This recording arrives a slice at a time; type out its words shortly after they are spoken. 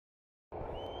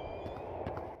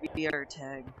VR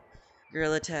tag.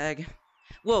 Garila Tag.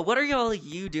 Whoa, what are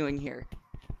you doing here?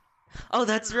 Oh,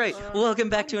 that's right. Welcome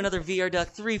back to another VR Duck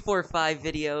 345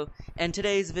 video. And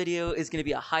today's video is going to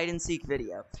be a hide and seek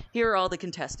video. Here are all the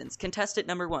contestants. Contestant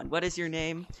number 1, what is your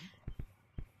name?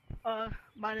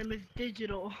 My name is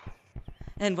Digital.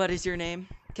 And what is your name?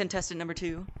 Contestant number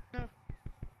 2?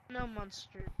 No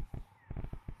monster.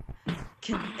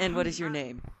 And what is your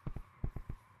name?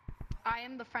 I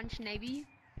am the French Navy.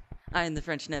 I am the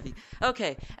French Navy.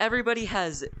 Okay, everybody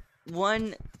has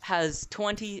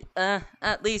 20,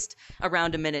 at least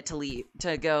around a minute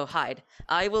to go hide.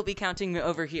 I will be counting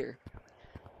over here.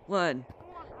 1,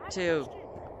 2,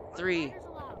 3,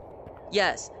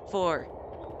 yes,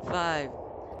 4, 5,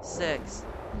 6,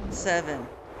 7,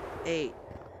 8,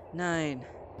 9,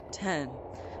 10,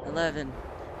 11,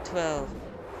 12,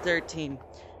 13,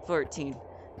 14,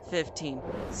 15,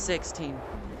 16,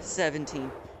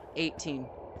 17, 18,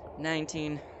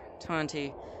 19,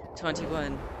 20,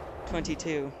 21,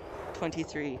 22,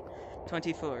 23,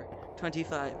 24,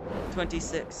 25,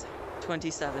 26,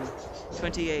 27,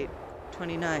 28,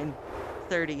 29,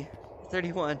 30,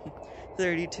 31,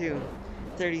 32,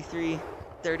 33,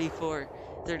 34,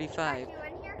 35,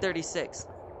 36,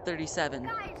 37,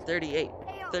 38,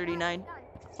 39,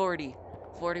 40,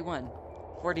 41,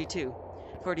 42,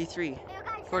 43,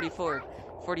 44,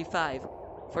 45,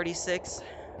 46,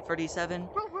 47,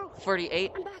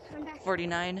 48,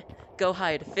 49, go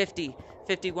hide, 50,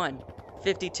 51,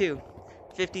 52,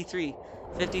 53,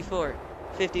 54,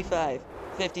 55,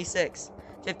 56,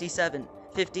 57,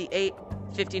 58,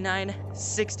 59,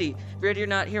 60. Ready or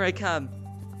not, here I come.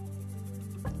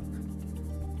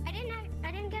 I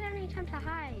didn't get any time to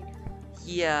hide.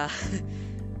 Yeah,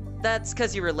 that's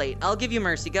because you were late. I'll give you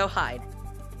mercy, go hide.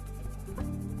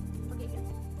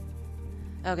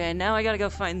 Okay, now I gotta go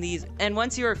find these. And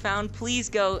once you are found, please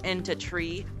go into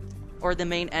tree or the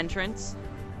main entrance.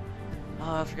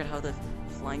 Oh, I forgot how the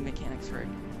flying mechanics work.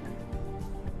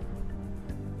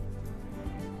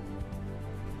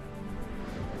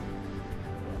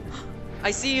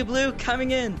 I see you, Blue, coming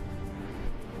in.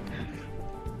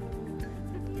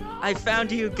 I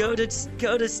found you. Go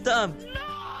to Stump.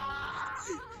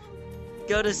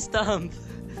 Go to Stump.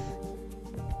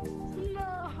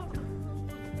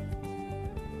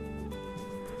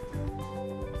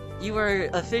 You are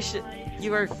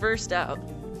You are first out.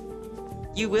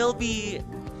 You will be.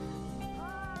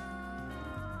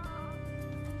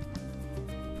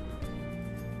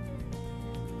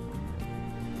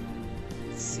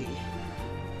 Let's see.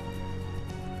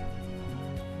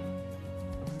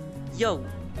 Yo.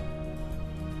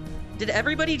 Did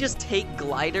everybody just take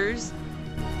gliders?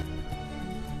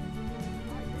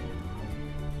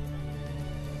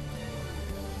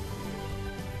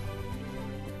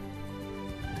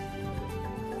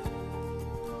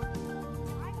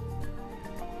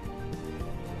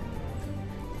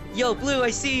 Yo, Blue, I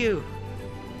see you!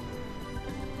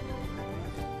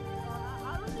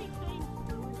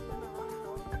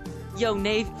 Yo,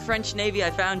 French Navy, I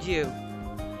found you.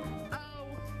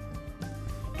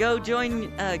 Go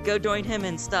join him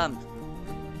and Stump.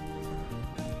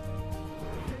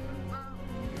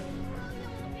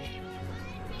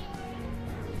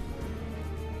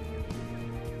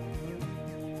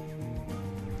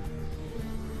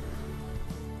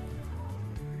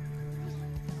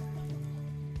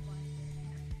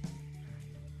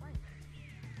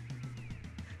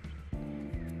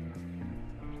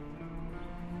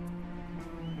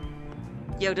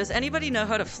 Yo, does anybody know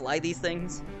how to fly these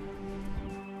things?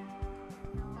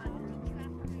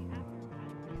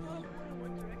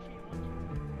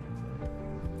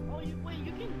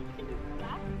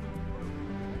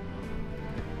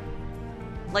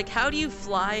 Like, how do you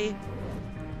fly?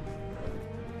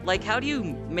 Like, how do you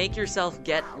make yourself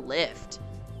get lift?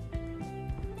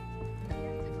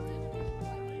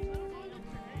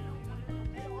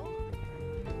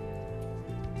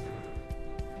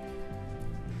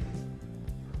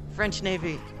 French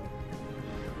Navy.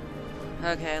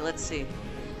 Okay, let's see.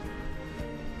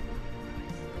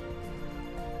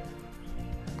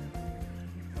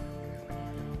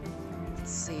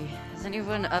 Let's see. Is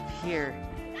anyone up here?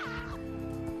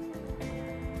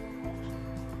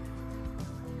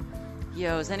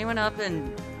 Yo, is anyone up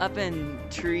in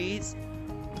trees?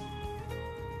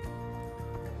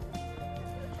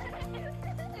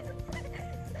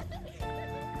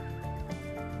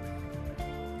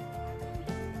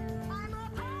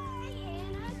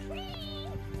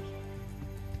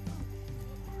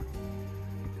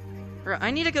 Bro,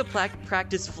 I need to go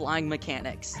practice flying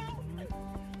mechanics.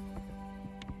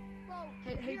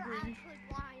 Hey, Green.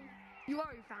 You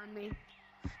already found me.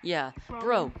 Yeah,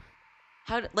 bro.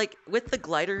 like, with the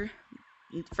glider,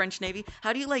 French Navy,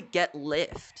 how do you, like, get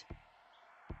lift?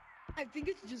 I think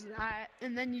it's just that,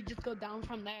 and then you just go down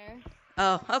from there.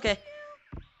 Oh, okay.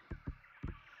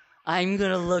 I'm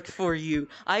gonna look for you.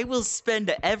 I will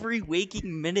spend every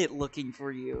waking minute looking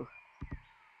for you.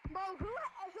 Bro, who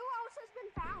else has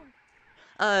been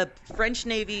found? French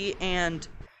Navy and,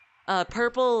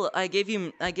 Purple, I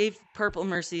gave Purple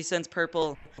Mercy since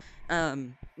Purple,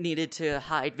 needed to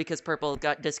hide because Purple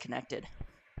got disconnected.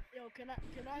 Yo, can I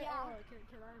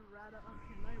rat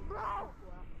Bro,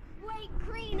 wait,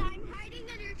 Green, I'm hiding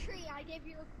under a tree. I gave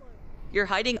you a clue. You're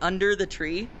hiding under the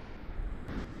tree?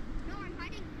 No, I'm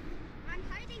hiding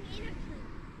in a tree.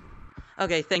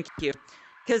 Okay, thank you.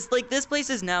 Because, like, this place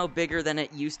is now bigger than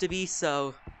it used to be,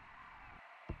 so...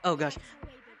 Oh, gosh. Way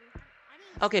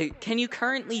bigger. Okay, can you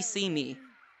currently see me?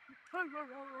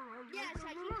 Yes,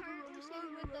 I can currently see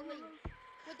you with the link.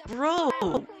 With the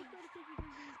Bro!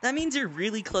 That means you're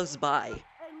really close by. Hey,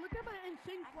 look at my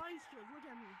insane flying skills. Look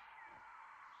at me.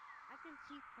 I can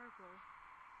see purple.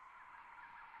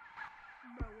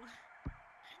 Bro,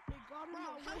 they got me Bro,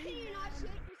 away, how can you not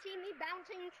man. see me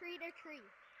bouncing tree to tree?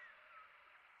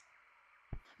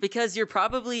 Because you're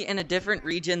probably in a different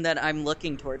region that I'm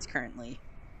looking towards currently.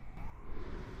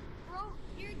 Bro,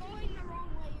 you're going the wrong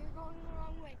way. You're going the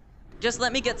wrong way. Just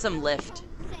let me get some lift.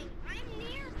 I'm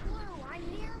near blue. I'm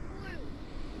near blue.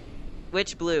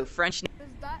 Which blue? French... Is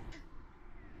that...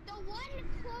 The one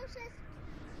closest,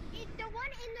 the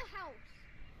one in the house.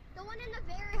 The one in the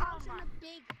very house in the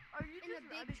big, Are you in the just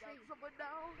big ratting tree. out someone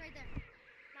now? Right there.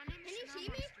 Can you see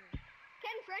me?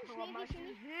 Can French Bro, I'm Navy see me?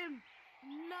 actually him.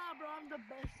 Nah, bro, I'm the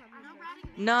best. I'm the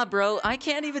best. Nah, bro, I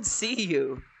can't even see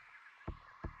you.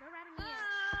 They're ratting me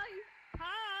out.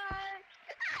 Hi!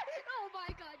 Oh my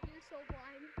god, you're so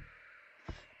blind.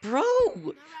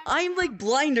 Bro! I'm, like,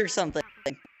 blind or something.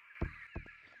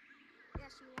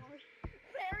 Yes, you are.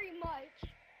 Very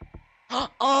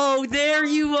much. Oh, there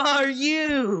you are,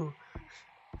 you!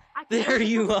 I can There hear your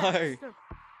you footsteps. are.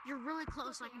 You're really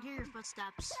close. I can hear your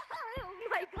footsteps. Oh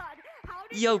my god, how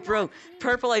did Yo, you bro, not see me?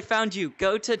 Purple, I found you.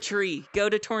 Go to tree. Go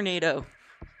to tornado.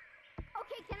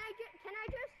 Okay, can I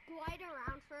just glide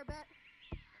around for a bit?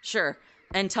 Sure.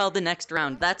 Until the next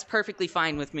round. That's perfectly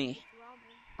fine with me.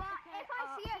 But if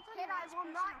I see a kid, I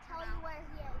will not tell you where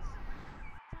he is.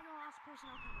 Tell the last person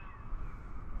I'll come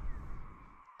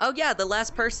out. Oh, yeah, the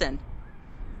last person.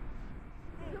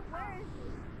 Where is he?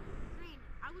 Green,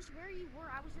 I was where you were.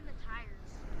 I was in the tires.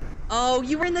 Oh,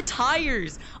 you were in the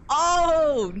tires.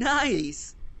 Oh,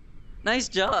 nice. Nice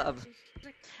job.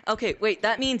 Okay, wait,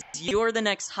 that means you're the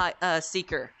next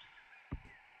seeker.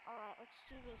 Alright, let's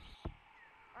do this.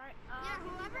 Alright, Yeah,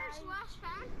 whoever's last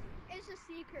found is a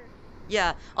seeker.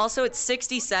 Yeah, also it's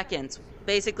 60 seconds.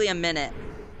 Basically a minute.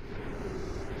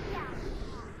 Yeah.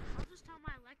 I'll just tell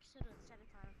my Alexa to set a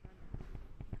timer for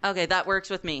me. Okay, that works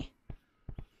with me.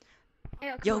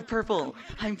 Yo, Purple,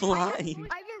 I'm blind.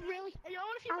 I have a really. Hey, I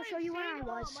wanna see I'll my show you where insane,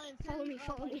 I was. my Follow me, insane,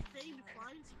 follow me. insane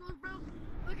flying skills, bro.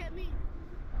 Look at me.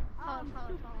 Follow.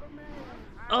 Superman.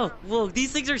 Oh, whoa,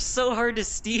 these things are so hard to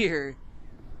steer.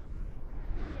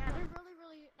 Yeah, they're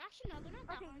really. Actually, no, they're not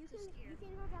that hard to steer. Go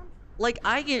down. Like,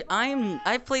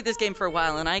 I've played this game for a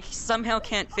while, and I somehow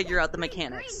can't figure out the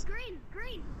mechanics. Green.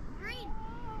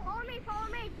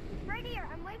 Follow me. Right here.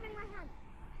 I'm waving my hand.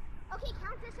 Okay,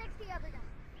 count to 60, other guy.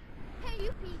 Hey,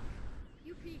 you peek.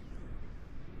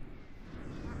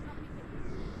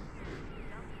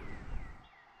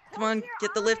 Come on,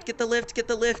 get the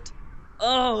lift.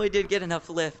 Oh, I did get enough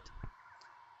lift.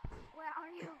 Where are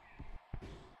you?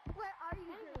 I didn't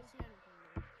even see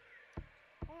anything.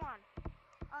 Hold on.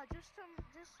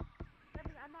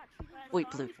 I'm not cheating.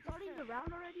 Wait, Blue. Starting the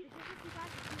round already?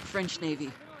 French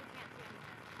Navy.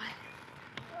 I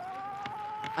literally can't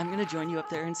see anything. I'm gonna join you up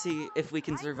there and see if we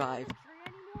can survive.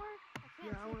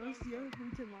 Yeah, I wanna see if we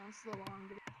can last the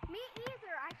longest. Me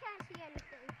either. I can't see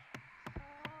anything.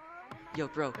 Yo,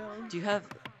 bro, do you have,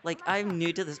 like, I'm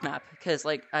new to this map, because,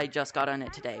 like, I just got on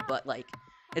it today, but, like,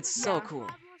 it's so cool.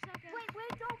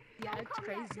 Wait, don't. Yeah, Don't it's come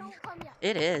crazy. Yet, don't come yet.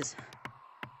 It is.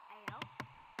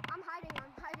 I'm hiding.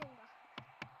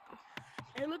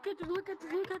 Hey, look at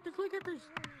this.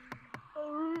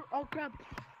 Oh crap.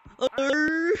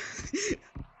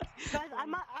 Guys, I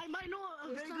might know a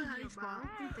very good hiding spot.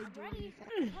 I think they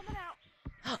do.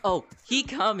 Oh, he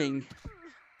coming.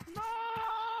 No!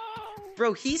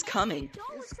 Bro, he's coming.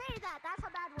 Don't say that. That's a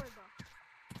bad word, though.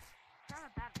 Not a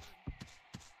bad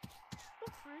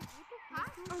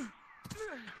Huh?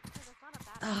 That's not a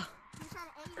bad Ah, You said,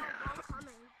 "Hey, yo, I'm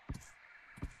coming."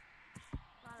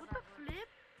 What the flip?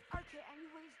 Okay,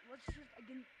 anyways, let's just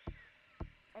again.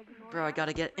 Bro, I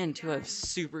gotta get into a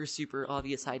super, super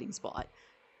obvious hiding spot.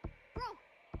 Bro,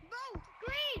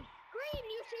 green,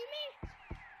 you see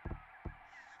me?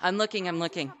 I'm looking.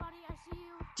 Somebody, I see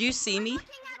you. Do you see me?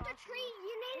 Looking at the tree.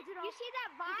 You see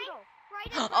that vine? Right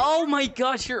in front Oh of you? my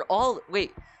gosh, you're all.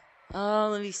 Wait.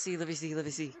 Let me see. Digital, I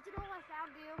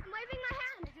found you. I'm waving my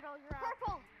hand. Digital, you're out.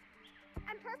 Purple.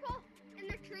 I'm purple in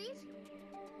the trees.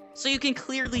 So you can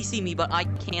clearly see me, but I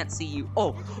can't see you.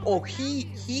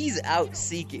 He's out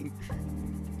seeking.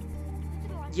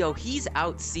 Yo, he's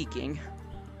out seeking.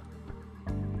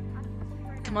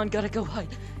 Come on, gotta go hide.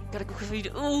 Gotta go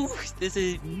hide. Oh, this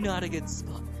is not a good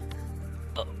spot.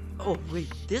 Oh,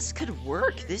 wait, this could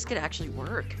work. This could actually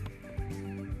work.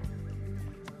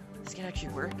 This could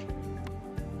actually work.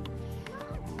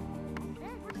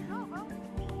 Where'd you go, bro?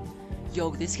 Yo,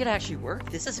 this could actually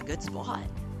work. This is a good spot.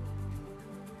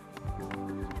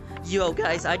 Yo,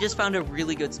 guys, I just found a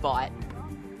really good spot.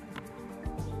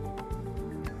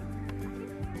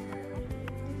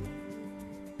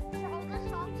 All the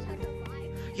songs have a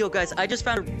vibe. Yo, guys, I just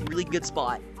found a really good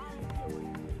spot.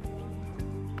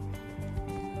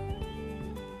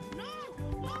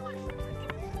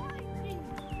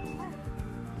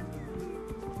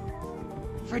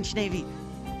 French Navy.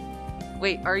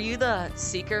 Wait, are you the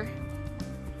seeker?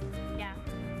 Yeah.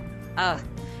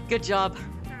 Good job.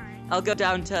 Alright. I'll go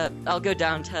down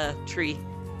to tree.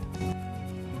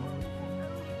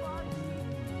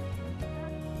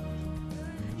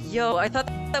 Yo, I thought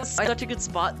that was such a good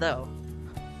spot though.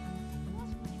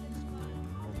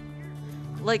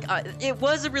 Like, it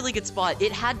was a really good spot.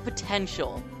 It had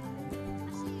potential.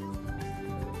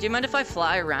 Do you mind if I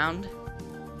fly around?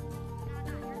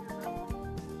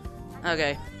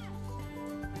 Okay.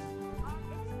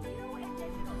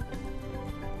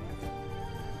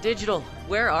 Digital,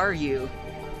 where are you?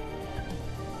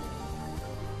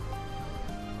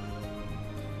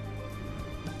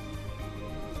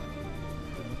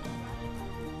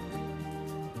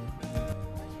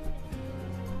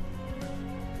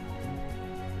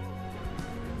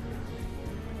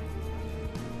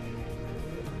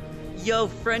 Yo,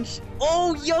 French.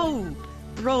 Oh, yo!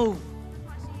 Bro.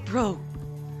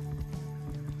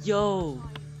 Yo.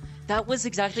 That was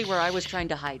exactly where I was trying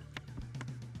to hide.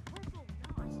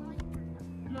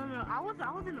 No, I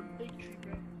was in a big tree,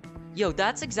 bro. Yo,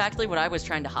 that's exactly what I was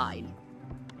trying to hide.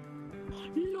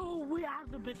 No, we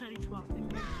have the best hiding spot.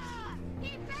 Ah, he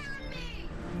found me.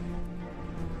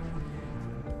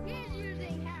 He's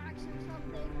using hacks or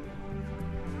something.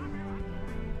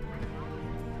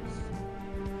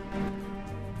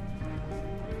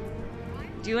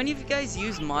 Do any of you guys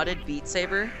use modded Beat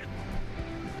Saber?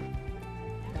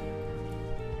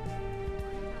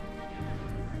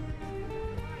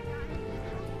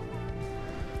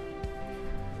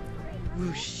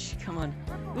 Whoosh, come on.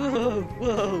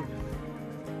 Whoa.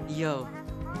 Yo.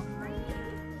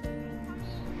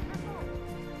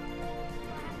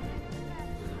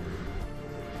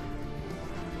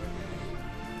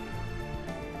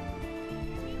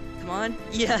 Come on.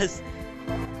 Yes.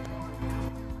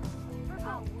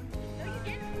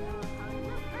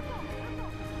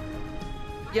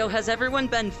 Yo, has everyone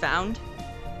been found?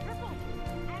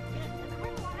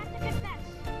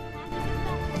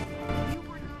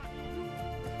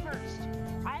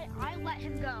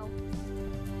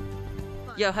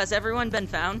 Yo, has everyone been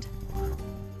found?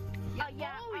 Yeah,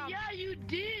 you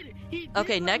did. He did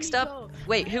Okay, let next me up. go.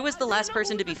 Wait, who was the last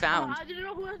person to be found? I didn't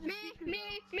know who was the Me.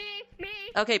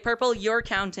 Okay, Purple, you're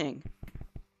counting.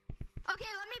 Okay,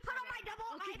 let me put on my double.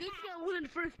 Okay, good thing I wasn't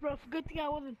first, bro. Good thing I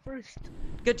wasn't first.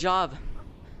 Good job.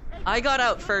 I got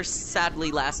out first,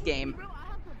 sadly, last game. Bro, I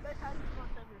have the best hiding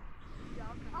spots ever.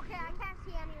 Okay, I can't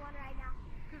see anyone right now.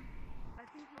 I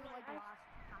think you were like lost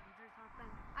or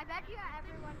something. I bet you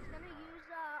everyone's gonna use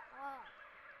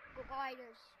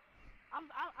gliders.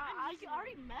 I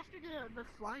already mastered the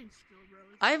flying skill,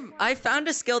 bro. I found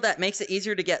a skill that makes it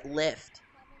easier to get lift.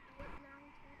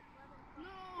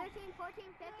 13, 14,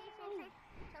 15, 16,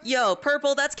 17. Yo,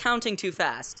 Purple, that's counting too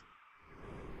fast.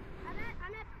 I'm at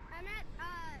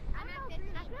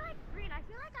 15. I feel like Green. I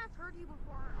feel like I've heard you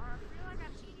before, or I feel like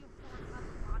I've seen you before in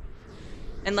public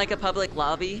lobbies. In like a public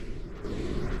lobby.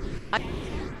 I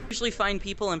usually find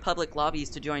people in public lobbies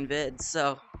to join vids,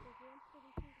 so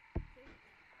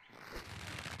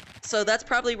that's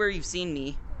probably where you've seen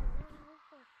me.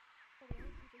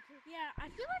 Yeah, I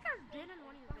feel like I've been in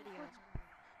one of your videos.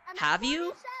 I'm at Have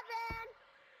you? 47.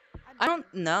 I don't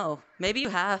know. Maybe you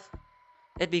have.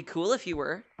 It'd be cool if you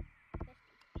were.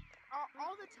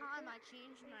 All the time I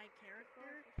change my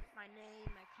character, my name,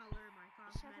 my color, my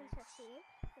cosmetics. So,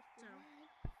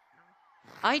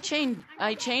 I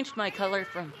changed my color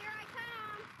from. Here I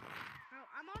come.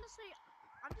 honestly,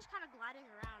 I'm just kind of gliding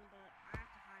around, but I have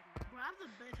to hide now. Bro, I have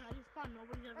the best hiding spot.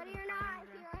 Nobody's ever Ready gonna or find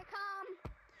not, me, here I come.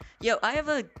 Yo, I have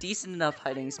a decent enough It's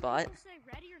funny hiding when spot. people say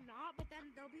ready or not, but then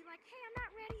they'll be like, hey, I'm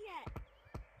not ready yet.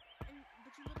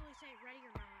 But you literally say ready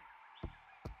or not.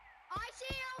 I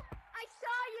see you. I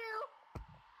saw you.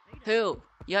 No, you don't. Who?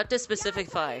 You have to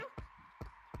specify.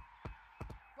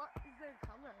 What is their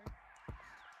color?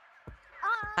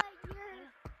 You're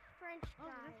French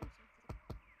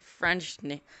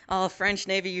Oh, guy. French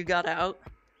Navy, you got out.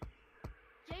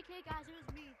 JK, guys, it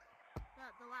was me.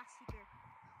 The last seeker.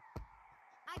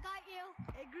 I got you.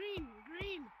 Hey, green.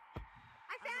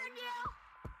 I found you.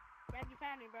 Glad you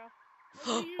found me, bro.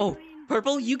 Oh,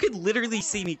 Purple, you could literally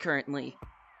see me currently. Oh,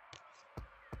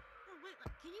 wait,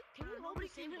 can you hold the Nobody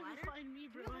same can ever glider? find me,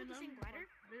 bro. Can you hold And the same I'm glider?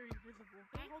 very visible.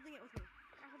 Try holding it with me.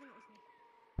 Try holding it with me.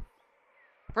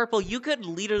 Purple, you could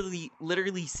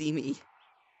literally see me.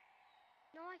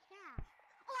 No, I can't.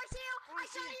 Oh, I see you. I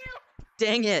saw you.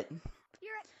 Dang it.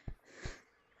 You're right.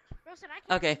 Bro said I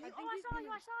can't. Okay. see you. Oh, I saw you.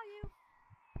 I saw you.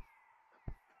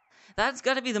 That's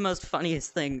gotta be the most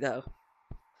funniest thing, though.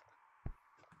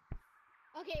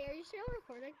 Okay, are you still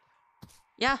recording?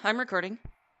 Yeah, I'm recording.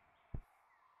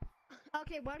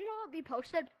 Okay, when will it be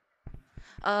posted?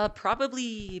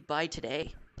 Probably by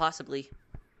today. Possibly.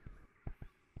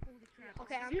 Holy crap.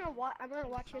 Okay, I'm gonna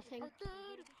watch your thing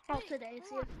all today and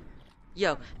see if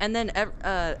Yo, and then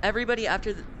everybody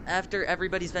after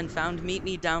everybody's been found, meet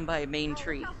me down by a main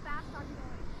tree. Look how fast I'm going.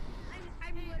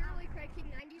 I'm literally cracking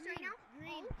 90s right now.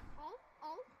 Green.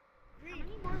 Oh. Green. How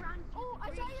many more rounds? Oh,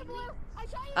 I saw you, Blue. I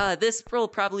saw you. This will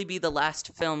probably be the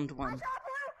last filmed I one. saw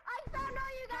Blue. I found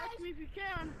all you guys. Catch me if you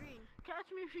can. Green.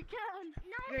 Catch me if you can.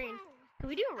 No, Green. Can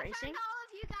we do a I racing? found all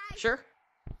of you guys. Sure.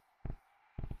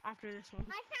 After this one.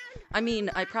 I found. I mean,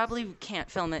 I probably can't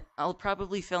film it. I'll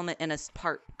probably film it in a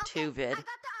part 2 vid. I got the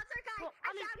other guy. Well,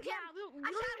 I found him. we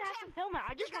I don't found have him. to film it.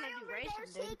 I just The guy want to do over there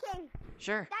racing, dude. seeking.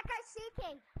 Sure. That guy's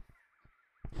seeking.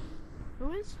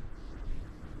 Who is?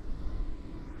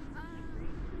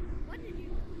 What did you?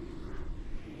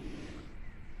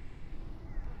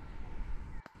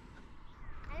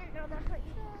 I didn't know that's what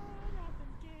you.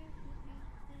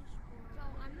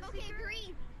 Okay,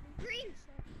 green.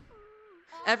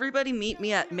 Everybody meet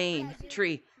me at main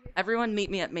tree. Everyone meet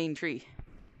me at main tree.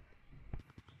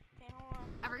 Okay, hold on.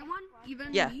 Everyone?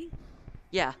 Even Yeah. me?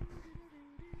 Yeah.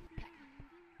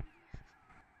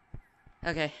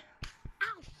 Okay.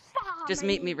 Ow, fuck. Just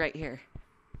meet me right here.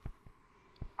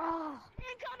 Oh.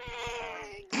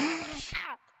 Incoming!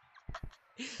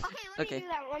 Okay,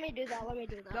 let me do that.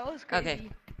 That was crazy. Okay.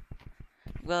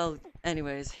 Well,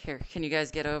 anyways, here. Can you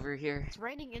guys get over here? It's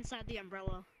raining inside the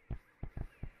umbrella.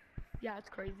 Yeah, it's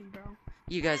crazy, bro.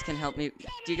 You guys can help me.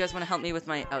 Do you guys want to help me with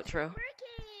my outro? Sure.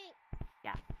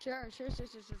 Yeah,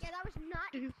 that was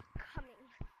not coming.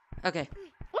 Okay.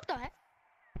 What the heck?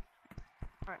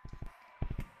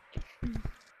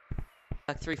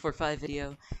 345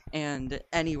 video, and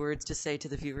any words to say to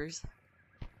the viewers?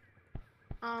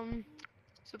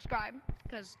 Subscribe,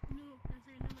 cause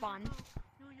fun.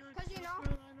 Cause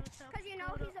you know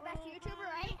he's the best YouTuber,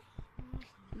 right?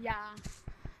 Yeah.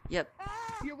 Yep.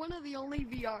 You're one of the only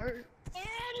VR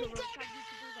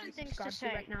Two things to subscribe to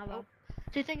say right now, though.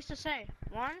 Two things to say.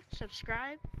 One,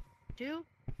 subscribe. Two,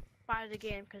 buy the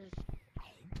game because it's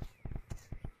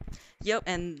Yep,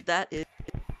 and that is.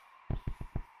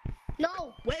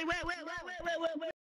 No. Wait.